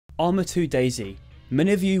Arma 2 DayZ.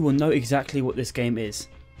 Many of you will know exactly what this game is.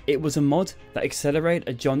 It was a mod that accelerated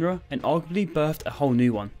a genre and arguably birthed a whole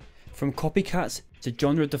new one. From copycats to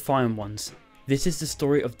genre defining ones. This is the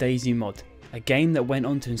story of DayZ Mod, a game that went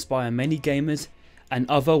on to inspire many gamers and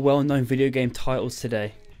other well-known video game titles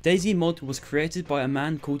today. DayZ Mod was created by a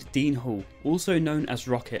man called Dean Hall, also known as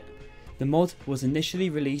Rocket. The mod was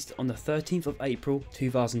initially released on the 13th of April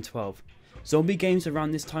 2012. Zombie games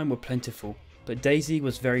around this time were plentiful, but DayZ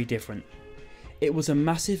was very different. It was a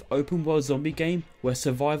massive open world zombie game where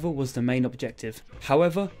survival was the main objective.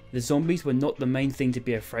 However, the zombies were not the main thing to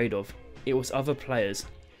be afraid of, it was other players.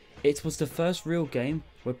 It was the first real game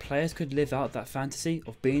where players could live out that fantasy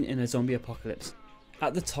of being in a zombie apocalypse.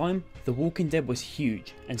 At the time, The Walking Dead was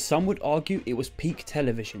huge, and some would argue it was peak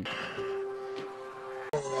television.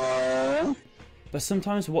 But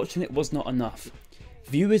sometimes watching it was not enough.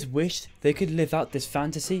 Viewers wished they could live out this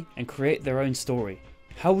fantasy and create their own story.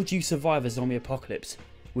 How would you survive a zombie apocalypse?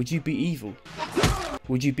 Would you be evil?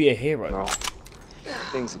 Would you be a hero? No.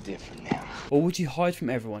 Things are different now. Or would you hide from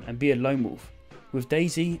everyone and be a lone wolf? With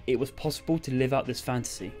DayZ, it was possible to live out this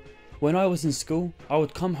fantasy. When I was in school, I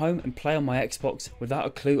would come home and play on my Xbox without a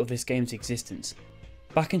clue of this game's existence.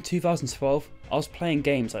 Back in 2012, I was playing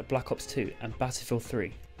games like Black Ops 2 and Battlefield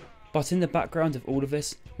 3. But in the background of all of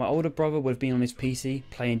this, my older brother would have been on his PC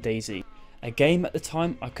playing DayZ, a game at the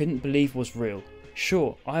time I couldn't believe was real.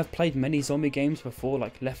 Sure, I have played many zombie games before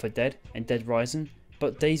like Left 4 Dead and Dead Rising,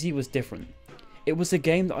 but DayZ was different. It was a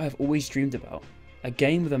game that I have always dreamed about, a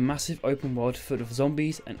game with a massive open world full of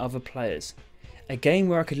zombies and other players. A game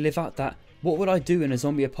where I could live out that what would I do in a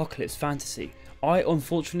zombie apocalypse fantasy. I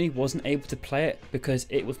unfortunately wasn't able to play it because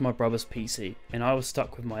it was my brother's PC and I was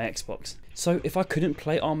stuck with my Xbox. So if I couldn't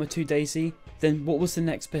play Arma 2 DayZ, then what was the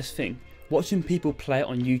next best thing? Watching people play it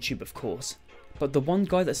on YouTube, of course. But the one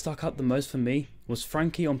guy that stuck out the most for me was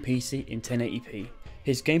FrankieOnPC in 1080p.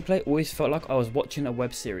 His gameplay always felt like I was watching a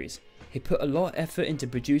web series. He put a lot of effort into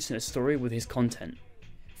producing a story with his content.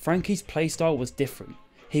 Frankie's playstyle was different.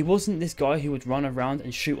 He wasn't this guy who would run around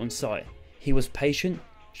and shoot on sight. He was patient,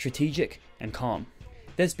 strategic and calm.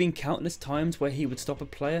 There's been countless times where he would stop a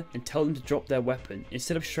player and tell them to drop their weapon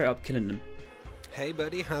instead of straight up killing them. Hey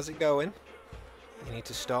buddy, how's it going? You need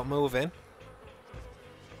to start moving.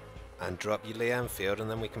 And drop your Lee Enfield and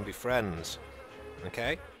then we can be friends.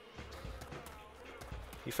 Okay?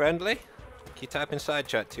 You friendly? Can you type in side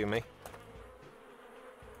chat to me?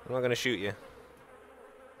 I'm not going to shoot you.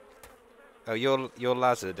 Oh, you're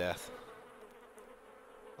laser death.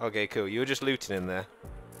 Okay, cool. You were just looting in there.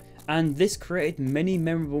 And this created many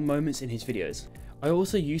memorable moments in his videos. I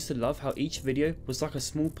also used to love how each video was like a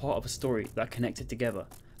small part of a story that connected together.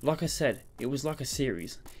 Like I said, it was like a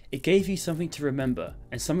series. It gave you something to remember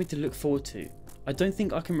and something to look forward to. I don't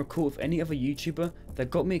think I can recall of any other YouTuber that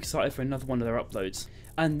got me excited for another one of their uploads.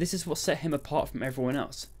 And this is what set him apart from everyone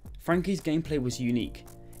else. Frankie's gameplay was unique.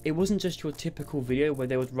 It wasn't just your typical video where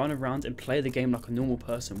they would run around and play the game like a normal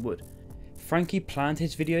person would. Frankie planned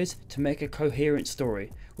his videos to make a coherent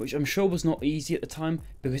story, which I'm sure was not easy at the time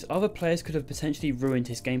because other players could have potentially ruined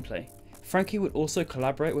his gameplay. Frankie would also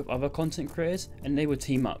collaborate with other content creators and they would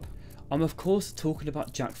team up. I'm of course talking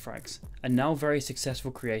about Jack Frags, a now very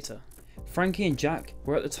successful creator. Frankie and Jack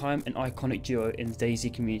were at the time an iconic duo in the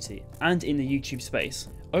DayZ community and in the YouTube space.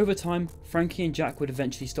 Over time, Frankie and Jack would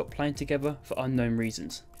eventually stop playing together for unknown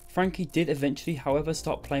reasons. Frankie did eventually however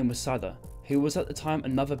start playing with Sada, who was at the time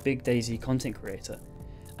another big DayZ content creator,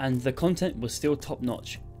 and the content was still top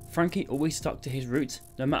notch. Frankie always stuck to his roots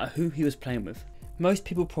no matter who he was playing with. Most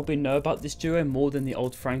people probably know about this duo more than the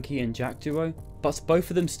old Frankie and Jack duo, but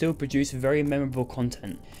both of them still produce very memorable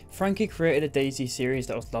content. Frankie created a DayZ series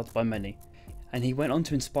that was loved by many, and he went on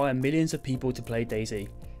to inspire millions of people to play DayZ.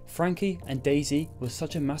 Frankie and DayZ was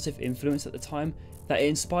such a massive influence at the time that it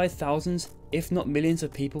inspired thousands, if not millions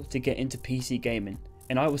of people to get into PC gaming,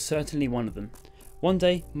 and I was certainly one of them. One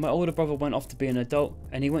day, my older brother went off to be an adult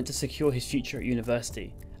and he went to secure his future at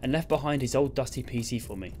university, and left behind his old dusty PC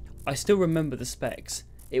for me. I still remember the specs.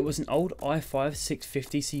 It was an old i5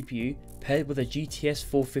 650 CPU paired with a GTS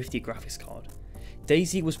 450 graphics card.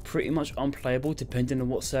 DayZ was pretty much unplayable depending on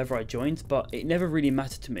what server I joined, but it never really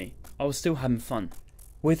mattered to me. I was still having fun.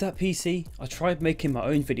 With that PC, I tried making my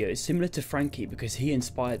own videos similar to Frankie because he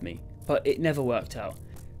inspired me, but it never worked out.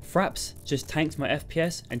 Fraps just tanked my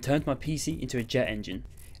FPS and turned my PC into a jet engine.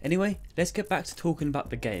 Anyway, let's get back to talking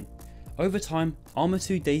about the game. Over time, Arma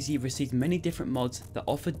 2 DayZ received many different mods that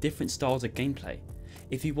offered different styles of gameplay.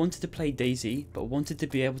 If you wanted to play DayZ but wanted to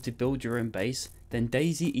be able to build your own base, then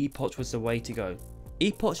DayZ Epoch was the way to go.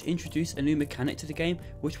 Epoch introduced a new mechanic to the game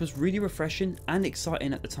which was really refreshing and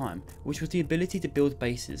exciting at the time, which was the ability to build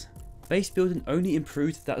bases. Base building only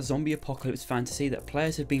improved that zombie apocalypse fantasy that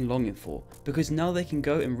players have been longing for, because now they can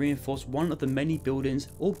go and reinforce one of the many buildings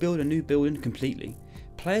or build a new building completely.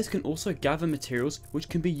 Players can also gather materials which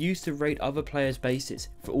can be used to raid other players' bases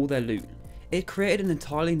for all their loot. It created an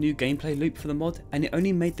entirely new gameplay loop for the mod, and it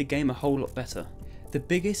only made the game a whole lot better. The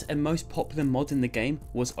biggest and most popular mod in the game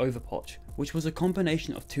was Overwatch, which was a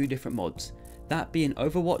combination of two different mods, that being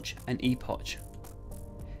Overwatch and Epoch.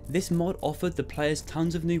 This mod offered the players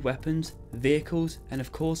tons of new weapons, vehicles, and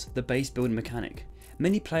of course the base building mechanic.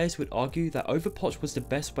 Many players would argue that Overwatch was the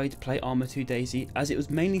best way to play Arma 2 DayZ, as it was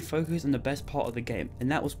mainly focused on the best part of the game,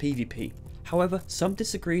 and that was PvP. However, some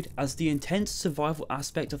disagreed, as the intense survival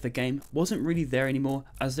aspect of the game wasn't really there anymore,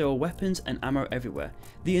 as there were weapons and ammo everywhere.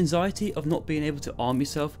 The anxiety of not being able to arm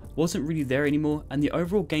yourself wasn't really there anymore, and the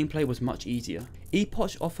overall gameplay was much easier.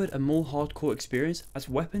 Epoch offered a more hardcore experience, as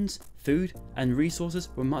weapons, food, and resources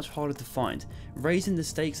were much harder to find, raising the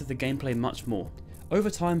stakes of the gameplay much more. Over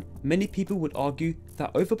time, many people would argue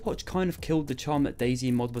that Overwatch kind of killed the charm that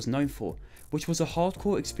DayZ Mod was known for, which was a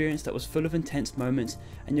hardcore experience that was full of intense moments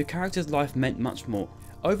and your character's life meant much more.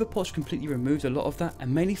 Overwatch completely removed a lot of that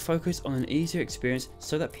and mainly focused on an easier experience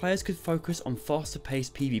so that players could focus on faster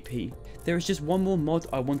paced PvP. There is just one more mod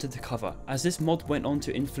I wanted to cover, as this mod went on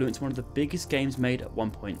to influence one of the biggest games made at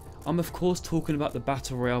one point. I'm of course talking about the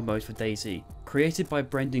Battle Royale mode for DayZ, created by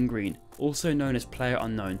Brendan Green, also known as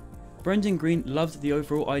PlayerUnknown. Brendan Green loved the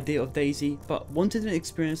overall idea of DayZ, but wanted an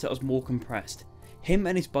experience that was more compressed. Him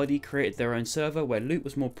and his buddy created their own server where loot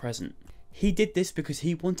was more present. He did this because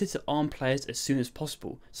he wanted to arm players as soon as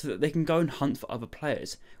possible so that they can go and hunt for other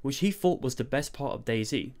players, which he thought was the best part of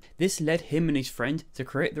DayZ. This led him and his friend to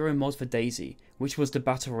create their own mod for DayZ, which was the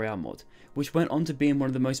Battle Royale mod, which went on to being one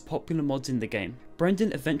of the most popular mods in the game.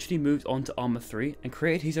 Brendan eventually moved on to Arma 3 and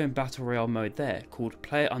created his own Battle Royale mode there, called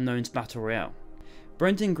PlayerUnknown's Battle Royale.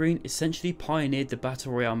 Brendan Green essentially pioneered the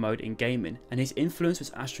Battle Royale mode in gaming, and his influence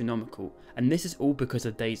was astronomical, and this is all because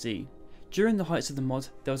of DayZ. During the heights of the mod,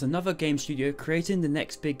 there was another game studio creating the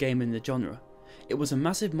next big game in the genre. It was a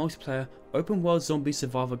massive multiplayer, open world zombie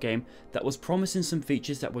survival game that was promising some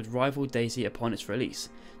features that would rival DayZ upon its release,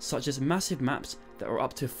 such as massive maps that were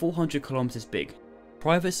up to 400 kilometers big,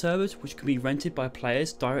 private servers which could be rented by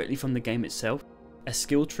players directly from the game itself, a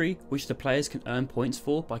skill tree which the players can earn points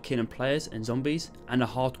for by killing players and zombies, and a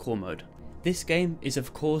hardcore mode. This game is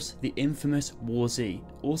of course the infamous DayZ,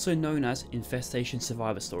 also known as Infestation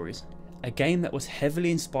Survivor Stories, a game that was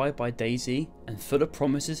heavily inspired by DayZ and full of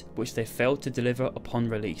promises which they failed to deliver upon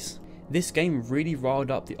release. This game really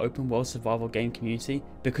riled up the open world survival game community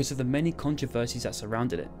because of the many controversies that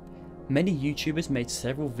surrounded it. Many YouTubers made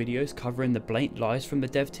several videos covering the blatant lies from the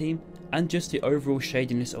dev team and just the overall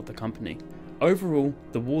shadiness of the company. Overall,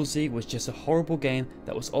 the DayZ was just a horrible game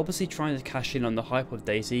that was obviously trying to cash in on the hype of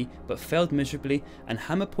DayZ but failed miserably, and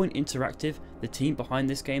Hammerpoint Interactive, the team behind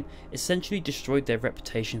this game, essentially destroyed their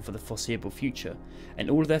reputation for the foreseeable future, and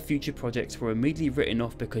all of their future projects were immediately written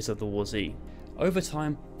off because of the DayZ. Over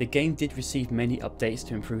time, the game did receive many updates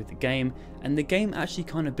to improve the game, and the game actually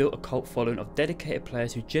kind of built a cult following of dedicated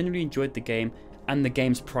players who genuinely enjoyed the game and the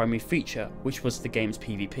game's primary feature, which was the game's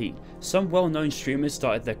PvP. Some well-known streamers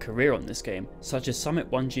started their career on this game, such as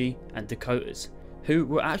Summit1G and Dakotas, who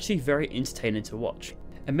were actually very entertaining to watch.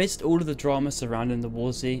 Amidst all of the drama surrounding the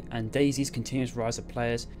DayZ and DayZ's continuous rise of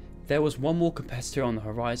players, there was one more competitor on the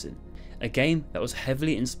horizon, a game that was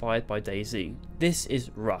heavily inspired by DayZ. This is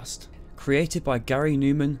Rust, created by Gary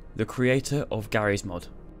Newman, the creator of DayZ Mod.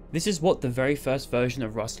 This is what the very first version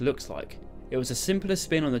of Rust looks like. It was a simpler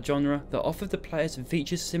spin on the genre that offered the players some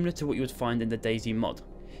features similar to what you would find in the DayZ mod,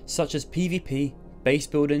 such as PvP, base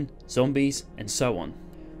building, zombies, and so on.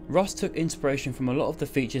 Rust took inspiration from a lot of the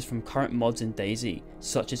features from current mods in DayZ,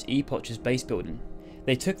 such as Epoch's base building.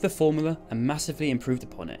 They took the formula and massively improved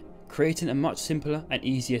upon it, creating a much simpler and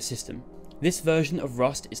easier system. This version of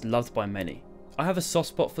Rust is loved by many. I have a soft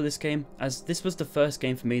spot for this game, as this was the first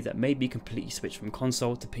game for me that made me completely switch from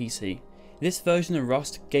console to PC. This version of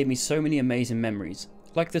Rust gave me so many amazing memories,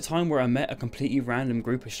 like the time where I met a completely random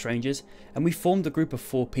group of strangers and we formed a group of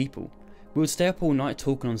 4 people. We would stay up all night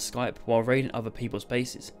talking on Skype while raiding other people's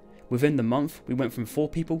bases. Within the month, we went from 4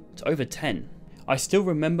 people to over 10. I still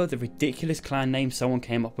remember the ridiculous clan name someone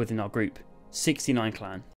came up with in our group, 69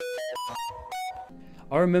 Clan.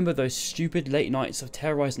 I remember those stupid late nights of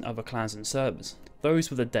terrorizing other clans and servers. Those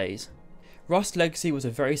were the days. Rust Legacy was a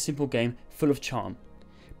very simple game full of charm.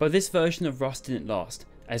 But this version of Rust didn't last,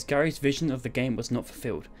 as Gary's vision of the game was not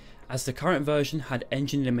fulfilled, as the current version had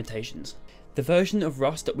engine limitations. The version of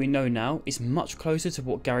Rust that we know now is much closer to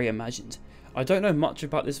what Gary imagined. I don't know much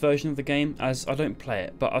about this version of the game as I don't play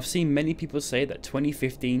it, but I've seen many people say that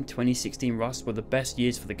 2015-2016 Rust were the best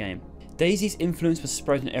years for the game. DayZ's influence was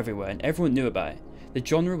spreading everywhere and everyone knew about it. The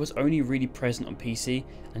genre was only really present on PC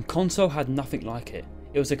and console had nothing like it.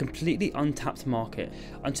 It was a completely untapped market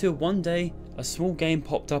until one day a small game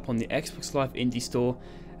popped up on the Xbox Live Indie Store,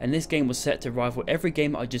 and this game was set to rival every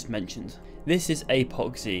game I just mentioned. This is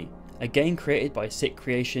APOC-Z, a game created by Sick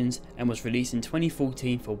Creations and was released in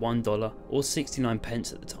 2014 for $1 or 69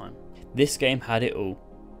 pence at the time. This game had it all: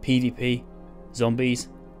 PvP, zombies,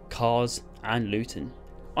 cars and looting.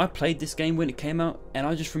 I played this game when it came out and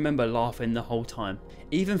I just remember laughing the whole time.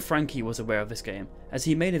 Even Frankie was aware of this game as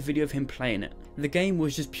he made a video of him playing it. The game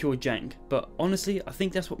was just pure jank, but honestly I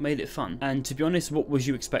think that's what made it fun, and to be honest, what was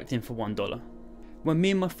you expecting for $1? When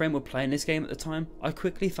me and my friend were playing this game at the time, I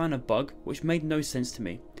quickly found a bug which made no sense to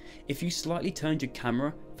me. If you slightly turned your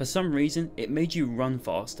camera, for some reason it made you run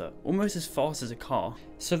faster, almost as fast as a car.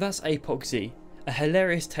 So that's APOC-Z, a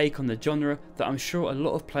hilarious take on the genre that I'm sure a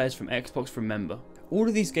lot of players from Xbox remember. All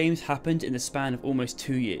of these games happened in the span of almost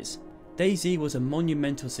 2 years. DayZ was a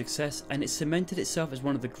monumental success and it cemented itself as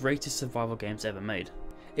one of the greatest survival games ever made.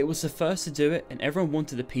 It was the first to do it and everyone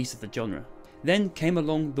wanted a piece of the genre. Then came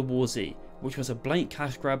along the War Z, which was a blank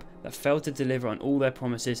cash grab that failed to deliver on all their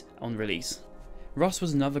promises on release. Rust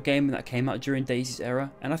was another game that came out during DayZ's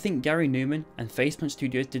era, and I think Gary Newman and Facepunch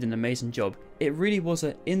Studios did an amazing job. It really was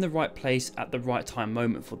a in the right place at the right time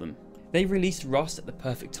moment for them. They released Rust at the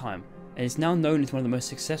perfect time, and is now known as one of the most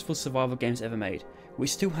successful survival games ever made,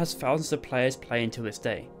 which still has thousands of players playing till this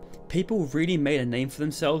day. People really made a name for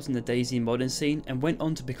themselves in the DayZ modding scene and went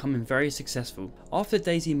on to becoming very successful. After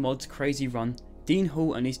DayZ Mod's crazy run, Dean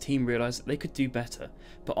Hall and his team realised that they could do better,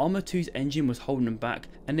 but Arma 2's engine was holding them back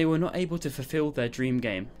and they were not able to fulfill their dream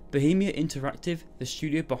game. Bohemia Interactive, the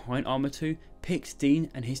studio behind Arma 2, picked Dean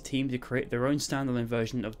and his team to create their own standalone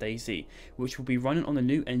version of DayZ, which will be running on a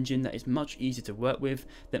new engine that is much easier to work with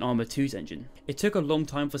than Arma 2's engine. It took a long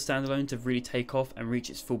time for standalone to really take off and reach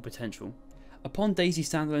its full potential. Upon DayZ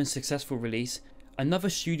standalone's successful release, another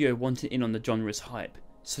studio wanted in on the genre's hype,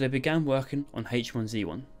 so they began working on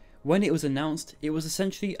H1Z1. When it was announced, it was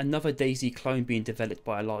essentially another DayZ clone being developed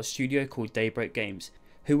by a large studio called Daybreak Games,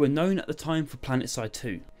 who were known at the time for PlanetSide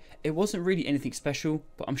 2. It wasn't really anything special,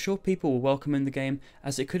 but I'm sure people were welcoming the game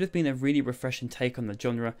as it could have been a really refreshing take on the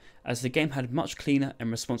genre, as the game had much cleaner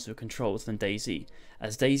and responsive controls than DayZ,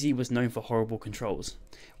 as DayZ was known for horrible controls.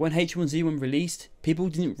 When H1Z1 released, people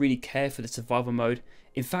didn't really care for the survival mode.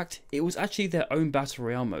 In fact, it was actually their own battle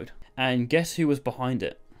royale mode. And guess who was behind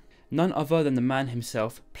it? None other than the man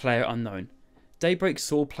himself, PlayerUnknown. Daybreak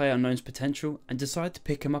saw PlayerUnknown's potential and decided to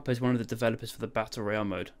pick him up as one of the developers for the Battle Royale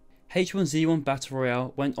mode. H1Z1 Battle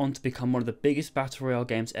Royale went on to become one of the biggest Battle Royale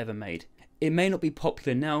games ever made. It may not be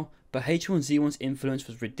popular now, but H1Z1's influence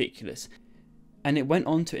was ridiculous, and it went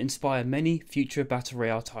on to inspire many future Battle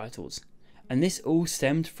Royale titles. And this all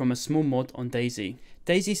stemmed from a small mod on DayZ.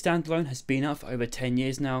 DayZ Standalone has been out for over 10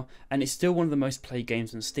 years now, and it's still one of the most played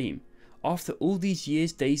games on Steam. After all these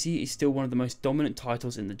years, DayZ is still one of the most dominant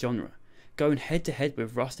titles in the genre, going head to head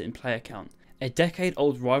with Rust in player count, a decade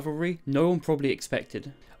old rivalry no one probably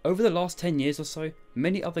expected. Over the last 10 years or so,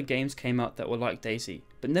 many other games came out that were like DayZ,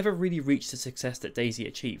 but never really reached the success that DayZ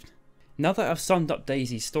achieved. Now that I've summed up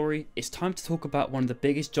DayZ's story, it's time to talk about one of the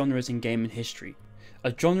biggest genres in gaming history,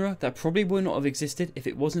 a genre that probably would not have existed if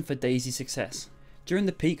it wasn't for DayZ's success. During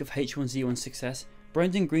the peak of H1Z1's success,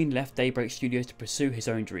 Brendan Green left Daybreak Studios to pursue his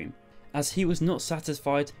own dream, as he was not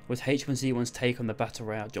satisfied with H1Z1's take on the Battle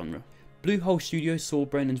Royale genre. Bluehole Studios saw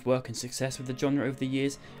Brendan's work and success with the genre over the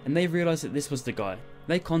years, and they realised that this was the guy.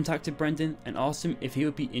 They contacted Brendan and asked him if he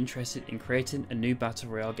would be interested in creating a new Battle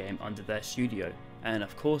Royale game under their studio, and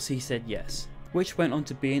of course he said yes, which went on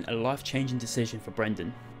to being a life-changing decision for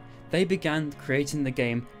Brendan. They began creating the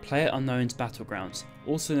game PlayerUnknown's Battlegrounds,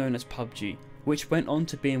 also known as PUBG, which went on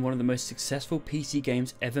to being one of the most successful PC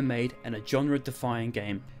games ever made and a genre-defying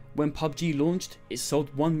game. When PUBG launched, it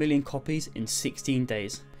sold 1 million copies in 16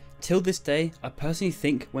 days. Till this day, I personally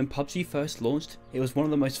think when PUBG first launched, it was one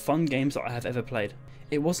of the most fun games that I have ever played.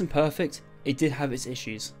 It wasn't perfect, it did have its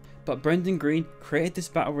issues, but Brendan Green created this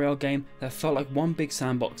Battle Royale game that felt like one big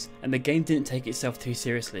sandbox, and the game didn't take itself too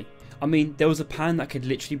seriously. I mean, there was a pan that could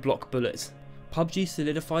literally block bullets. PUBG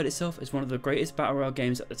solidified itself as one of the greatest Battle Royale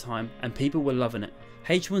games at the time, and people were loving it.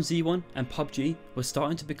 H1Z1 and PUBG were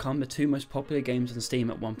starting to become the two most popular games on Steam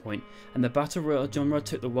at one point, and the Battle Royale genre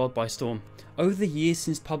took the world by storm. Over the years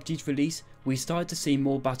since PUBG's release, we started to see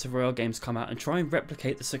more Battle Royale games come out and try and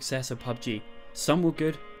replicate the success of PUBG. Some were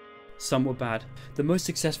good, some were bad. The most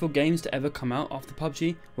successful games to ever come out after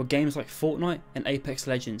PUBG were games like Fortnite and Apex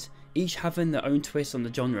Legends, each having their own twist on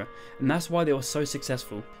the genre, and that's why they were so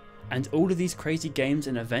successful. And all of these crazy games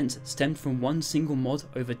and events stemmed from one single mod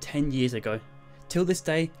over 10 years ago. Till this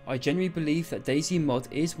day, I genuinely believe that DayZ Mod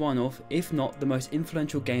is one of, if not the most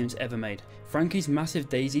influential games ever made. Frankie's massive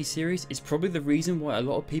DayZ series is probably the reason why a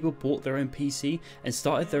lot of people bought their own PC and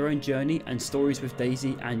started their own journey and stories with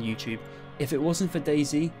DayZ and YouTube. If it wasn't for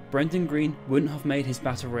DayZ, Brendan Green wouldn't have made his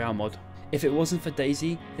Battle Royale mod. If it wasn't for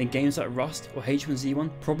DayZ, then games like Rust or H1Z1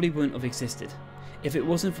 probably wouldn't have existed. If it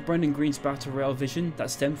wasn't for Brendan Green's Battle Royale vision that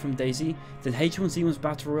stemmed from DayZ, then H1Z1's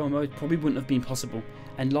Battle Royale mode probably wouldn't have been possible.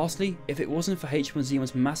 And lastly, if it wasn't for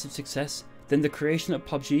H1Z1's massive success, then the creation of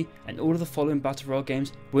PUBG and all of the following Battle Royale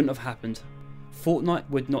games wouldn't have happened. Fortnite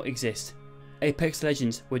would not exist. Apex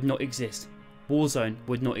Legends would not exist. Warzone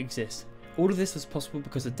would not exist. All of this was possible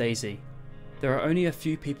because of DayZ. There are only a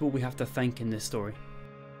few people we have to thank in this story.